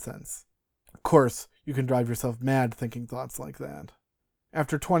this nonsense. Of course, you can drive yourself mad thinking thoughts like that.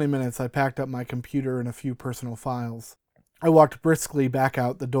 After 20 minutes, I packed up my computer and a few personal files. I walked briskly back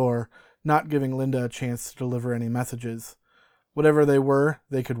out the door, not giving Linda a chance to deliver any messages. Whatever they were,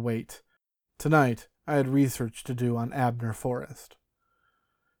 they could wait. Tonight, I had research to do on Abner Forrest.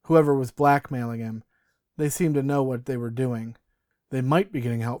 Whoever was blackmailing him, they seemed to know what they were doing. They might be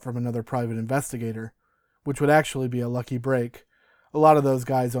getting help from another private investigator, which would actually be a lucky break. A lot of those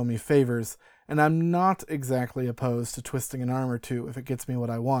guys owe me favors, and I'm not exactly opposed to twisting an arm or two if it gets me what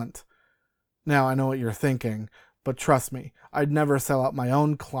I want. Now, I know what you're thinking, but trust me, I'd never sell out my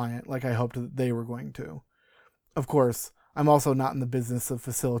own client like I hoped that they were going to. Of course, I'm also not in the business of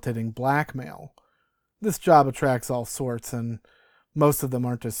facilitating blackmail. This job attracts all sorts, and most of them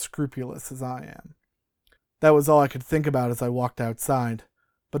aren't as scrupulous as I am. That was all I could think about as I walked outside,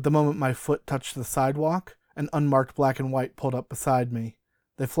 but the moment my foot touched the sidewalk, an unmarked black and white pulled up beside me.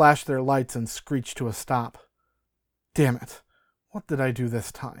 They flashed their lights and screeched to a stop. Damn it. What did I do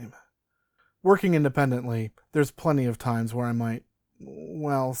this time? Working independently, there's plenty of times where I might,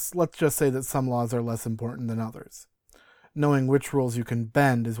 well, let's just say that some laws are less important than others. Knowing which rules you can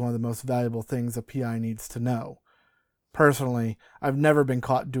bend is one of the most valuable things a PI needs to know. Personally, I've never been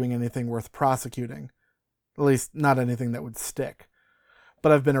caught doing anything worth prosecuting. At least, not anything that would stick.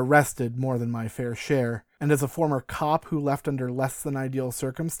 But I've been arrested more than my fair share, and as a former cop who left under less than ideal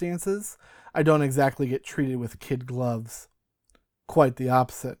circumstances, I don't exactly get treated with kid gloves. Quite the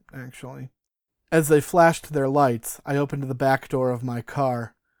opposite, actually. As they flashed their lights, I opened the back door of my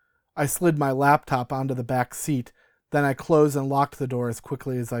car. I slid my laptop onto the back seat, then I closed and locked the door as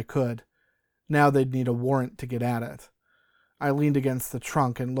quickly as I could. Now they'd need a warrant to get at it. I leaned against the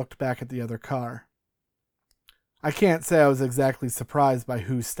trunk and looked back at the other car. I can't say I was exactly surprised by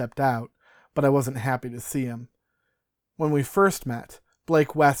who stepped out, but I wasn't happy to see him. When we first met,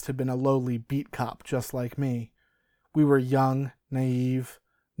 Blake West had been a lowly beat cop just like me. We were young, naive,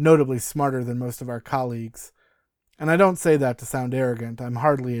 notably smarter than most of our colleagues. And I don't say that to sound arrogant. I'm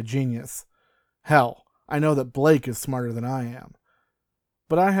hardly a genius. Hell, I know that Blake is smarter than I am.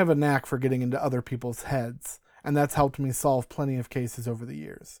 But I have a knack for getting into other people's heads, and that's helped me solve plenty of cases over the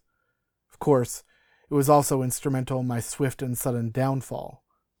years. Of course, it was also instrumental in my swift and sudden downfall.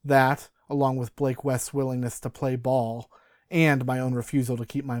 That, along with Blake West's willingness to play ball, and my own refusal to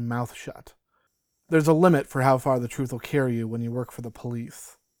keep my mouth shut. There's a limit for how far the truth will carry you when you work for the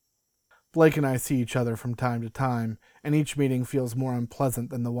police. Blake and I see each other from time to time, and each meeting feels more unpleasant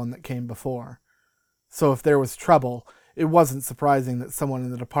than the one that came before. So if there was trouble, it wasn't surprising that someone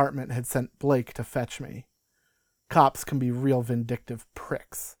in the department had sent Blake to fetch me. Cops can be real vindictive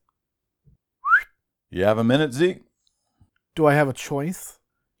pricks. You have a minute, Zeke? Do I have a choice?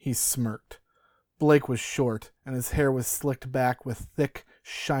 He smirked. Blake was short, and his hair was slicked back with thick,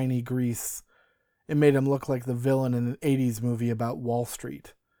 shiny grease. It made him look like the villain in an 80s movie about Wall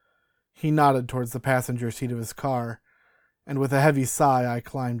Street. He nodded towards the passenger seat of his car, and with a heavy sigh I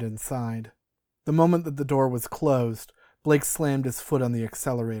climbed inside. The moment that the door was closed, Blake slammed his foot on the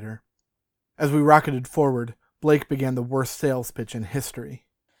accelerator. As we rocketed forward, Blake began the worst sales pitch in history.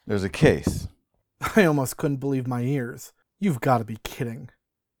 There's a case. I almost couldn't believe my ears. You've got to be kidding.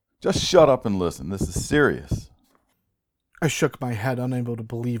 Just shut up and listen. This is serious. I shook my head, unable to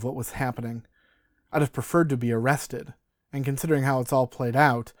believe what was happening. I'd have preferred to be arrested, and considering how it's all played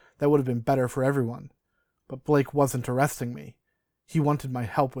out, that would have been better for everyone. But Blake wasn't arresting me. He wanted my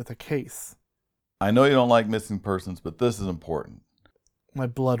help with a case. I know you don't like missing persons, but this is important. My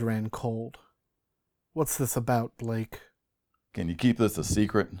blood ran cold. What's this about, Blake? Can you keep this a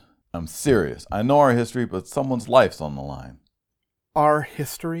secret? I'm serious. I know our history, but someone's life's on the line. Our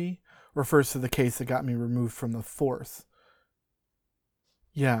history refers to the case that got me removed from the force.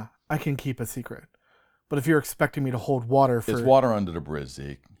 Yeah, I can keep a secret. But if you're expecting me to hold water for... It's water under the bridge,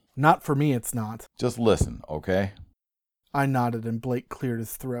 Zeke. Not for me, it's not. Just listen, okay? I nodded and Blake cleared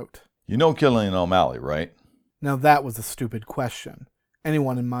his throat. You know Killian O'Malley, right? Now that was a stupid question.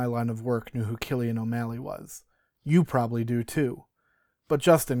 Anyone in my line of work knew who Killian O'Malley was. You probably do too. But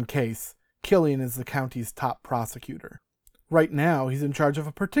just in case, Killian is the county's top prosecutor. Right now, he's in charge of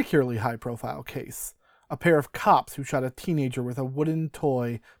a particularly high-profile case. A pair of cops who shot a teenager with a wooden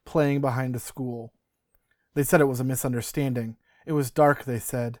toy playing behind a school. They said it was a misunderstanding. It was dark, they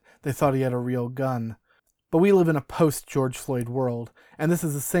said. They thought he had a real gun. But we live in a post-George Floyd world, and this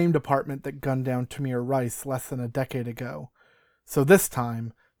is the same department that gunned down Tamir Rice less than a decade ago. So this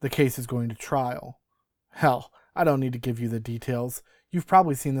time, the case is going to trial. Hell, I don't need to give you the details. You've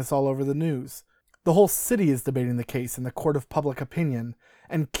probably seen this all over the news. The whole city is debating the case in the court of public opinion,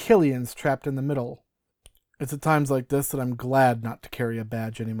 and Killian's trapped in the middle. It's at times like this that I'm glad not to carry a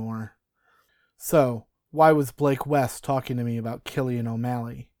badge anymore. So, why was Blake West talking to me about Killian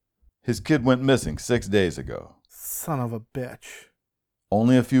O'Malley? His kid went missing 6 days ago. Son of a bitch.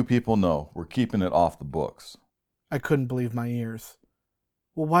 Only a few people know. We're keeping it off the books. I couldn't believe my ears.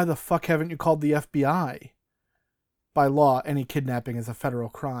 Well, why the fuck haven't you called the FBI? By law, any kidnapping is a federal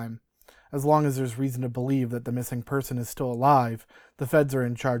crime. As long as there's reason to believe that the missing person is still alive, the feds are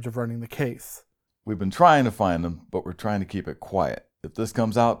in charge of running the case. We've been trying to find him, but we're trying to keep it quiet. If this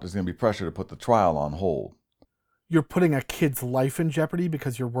comes out, there's going to be pressure to put the trial on hold. You're putting a kid's life in jeopardy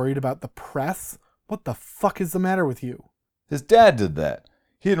because you're worried about the press? What the fuck is the matter with you? His dad did that.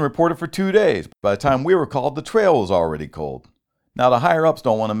 He didn't report it for 2 days. By the time we were called, the trail was already cold. Now the higher-ups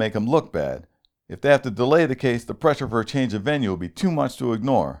don't want to make him look bad. If they have to delay the case, the pressure for a change of venue will be too much to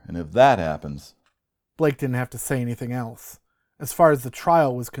ignore. And if that happens... Blake didn't have to say anything else. As far as the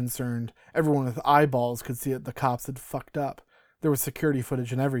trial was concerned, everyone with eyeballs could see that the cops had fucked up. There was security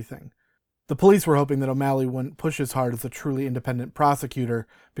footage and everything. The police were hoping that O'Malley wouldn't push as hard as a truly independent prosecutor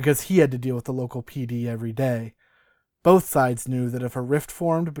because he had to deal with the local PD every day. Both sides knew that if a rift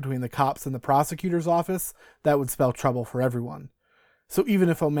formed between the cops and the prosecutor's office, that would spell trouble for everyone. So even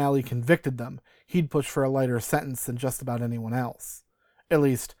if O'Malley convicted them, he'd push for a lighter sentence than just about anyone else. At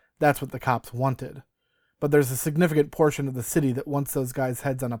least, that's what the cops wanted. But there's a significant portion of the city that wants those guys'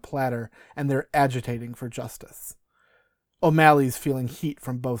 heads on a platter, and they're agitating for justice. O'Malley's feeling heat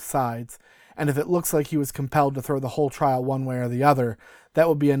from both sides, and if it looks like he was compelled to throw the whole trial one way or the other, that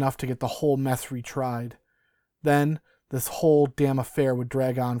would be enough to get the whole mess retried. Then, this whole damn affair would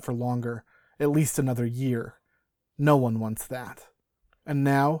drag on for longer, at least another year. No one wants that. And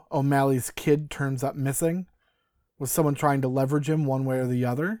now, O'Malley's kid turns up missing? Was someone trying to leverage him one way or the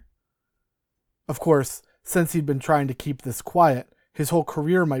other? Of course, since he'd been trying to keep this quiet, his whole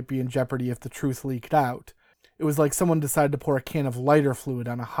career might be in jeopardy if the truth leaked out. It was like someone decided to pour a can of lighter fluid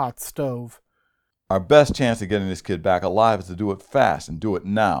on a hot stove. Our best chance of getting this kid back alive is to do it fast and do it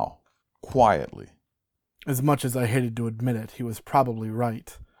now. Quietly. As much as I hated to admit it, he was probably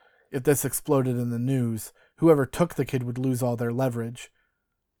right. If this exploded in the news, whoever took the kid would lose all their leverage.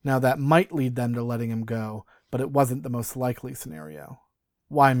 Now that might lead them to letting him go, but it wasn't the most likely scenario.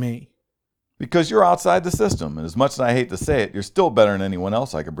 Why me? Because you're outside the system, and as much as I hate to say it, you're still better than anyone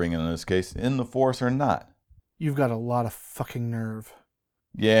else I could bring in this case, in the force or not. You've got a lot of fucking nerve.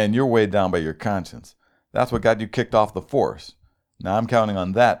 Yeah, and you're weighed down by your conscience. That's what got you kicked off the force. Now I'm counting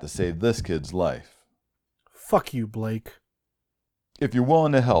on that to save this kid's life. Fuck you, Blake. If you're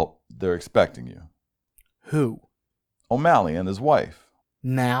willing to help, they're expecting you. Who? O'Malley and his wife.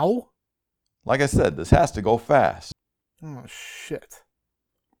 Now? Like I said, this has to go fast. Oh, shit.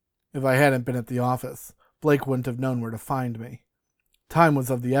 If I hadn't been at the office, Blake wouldn't have known where to find me. Time was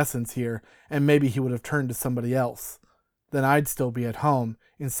of the essence here, and maybe he would have turned to somebody else. Then I'd still be at home,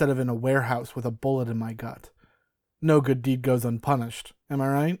 instead of in a warehouse with a bullet in my gut. No good deed goes unpunished, am I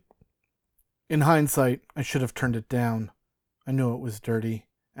right? In hindsight, I should have turned it down. I knew it was dirty,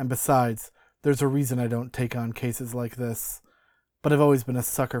 and besides, there's a reason I don't take on cases like this. But I've always been a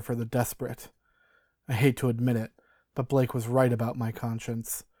sucker for the desperate. I hate to admit it, but Blake was right about my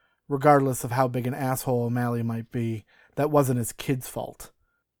conscience. Regardless of how big an asshole O'Malley might be, that wasn't his kid's fault.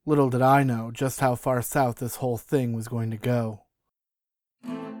 Little did I know just how far south this whole thing was going to go.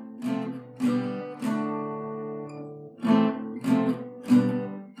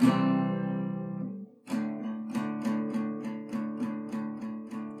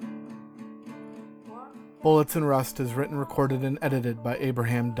 Bullets and Rust is written, recorded, and edited by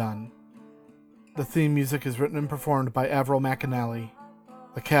Abraham Dunn. The theme music is written and performed by Avril McAnally.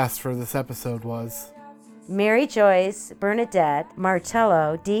 The cast for this episode was Mary Joyce, Bernadette,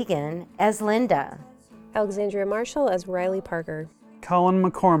 Marcello, Deegan as Linda. Alexandria Marshall as Riley Parker. Colin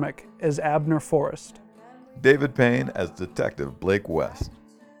McCormick as Abner Forrest. David Payne as Detective Blake West.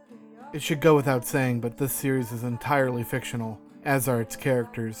 It should go without saying, but this series is entirely fictional, as are its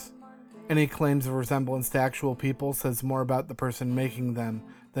characters. Any claims of resemblance to actual people says more about the person making them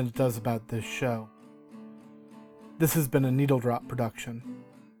than it does about this show. This has been a Needle Drop production.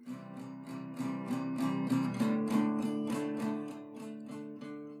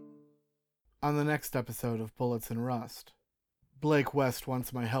 On the next episode of Bullets and Rust, Blake West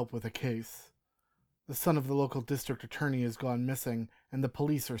wants my help with a case. The son of the local district attorney has gone missing, and the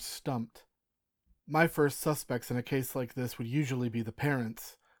police are stumped. My first suspects in a case like this would usually be the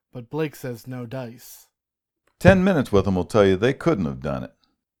parents, but Blake says no dice. 10 minutes with them will tell you they couldn't have done it.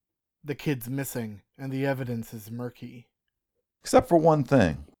 The kid's missing, and the evidence is murky. Except for one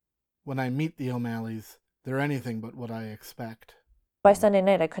thing. When I meet the O'Malleys, they're anything but what I expect. By Sunday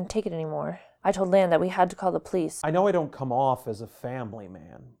night, I couldn't take it anymore. I told Lan that we had to call the police. I know I don't come off as a family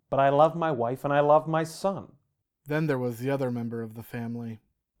man, but I love my wife and I love my son. Then there was the other member of the family.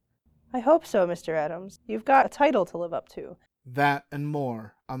 I hope so, Mr. Adams. You've got a title to live up to. That and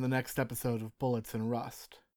more on the next episode of Bullets and Rust.